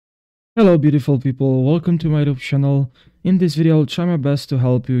Hello beautiful people, welcome to my YouTube channel. In this video I'll try my best to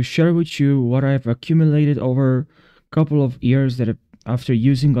help you, share with you what I've accumulated over a couple of years after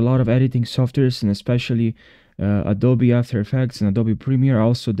using a lot of editing softwares, and especially Adobe After Effects and Adobe Premiere,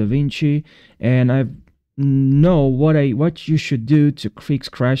 also DaVinci, and I know what you should do to fix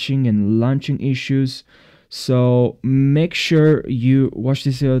crashing and launching issues. So make sure you watch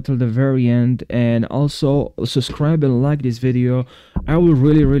this video till the very end, and also subscribe and like this video. I will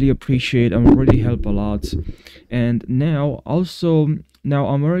really appreciate and will really help a lot. And now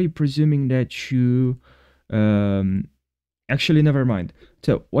I'm already presuming that you actually, never mind.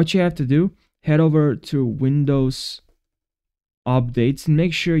 So what you have to do, head over to Windows updates and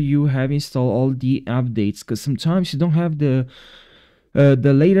make sure you have installed all the updates, because sometimes you don't have the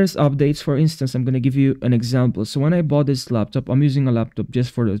latest updates. For instance, I'm going to give you an example. So when I bought this laptop, I'm using a laptop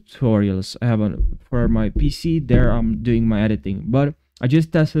just for the tutorials. I have for my PC there, I'm doing my editing, but I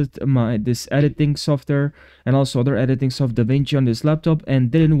just tested this editing software and also other editing software, DaVinci, on this laptop, and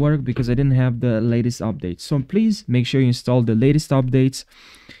didn't work because I didn't have the latest updates. So please make sure you install the latest updates.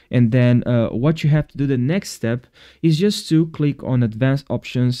 And then what you have to do, the next step, is just to click on advanced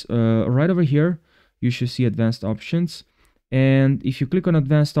options. Right over here you should see advanced options, and if you click on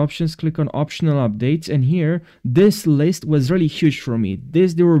advanced options, click on optional updates, and here this list was really huge for me.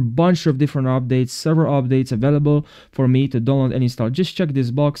 There were a bunch of different updates, several updates available for me to download and install. Just check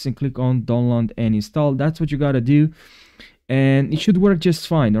this box and click on download and install. That's what you gotta do, and it should work just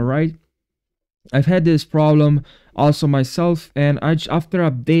fine. All right, I've had this problem also myself, and after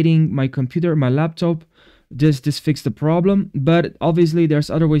updating my computer, my laptop, this fixed the problem. But obviously there's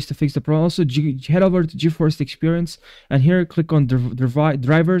other ways to fix the problem. Also, head over to GeForce Experience, and here click on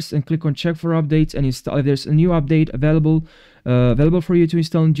drivers and click on check for updates and install. If there's a new update available for you to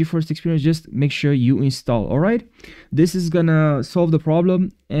install in GeForce Experience, just make sure you install. All right, this is gonna solve the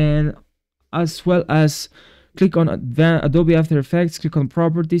problem. And as well as click on Adobe After Effects, click on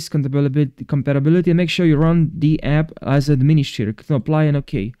Properties, Compatibility, and make sure you run the app as administrator. Click on Apply and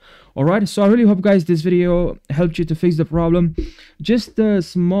OK. Alright, so I really hope, guys, this video helped you to fix the problem. Just a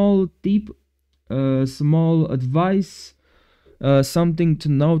small tip, small advice, something to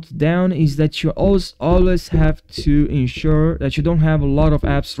note down is that you always have to ensure that you don't have a lot of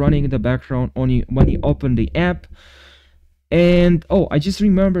apps running in the background when you open the app. And oh, I just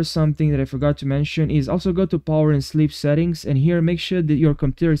remember something that I forgot to mention is also go to power and sleep settings, and here make sure that your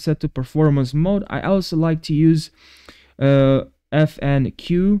computer is set to performance mode. I also like to use F and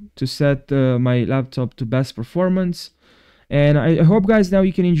Q to set my laptop to best performance. And I hope, guys, now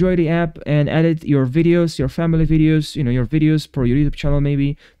you can enjoy the app and edit your videos, your family videos, your videos for your YouTube channel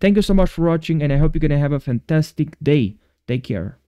maybe. Thank you so much for watching, and I hope you're gonna have a fantastic day. Take care.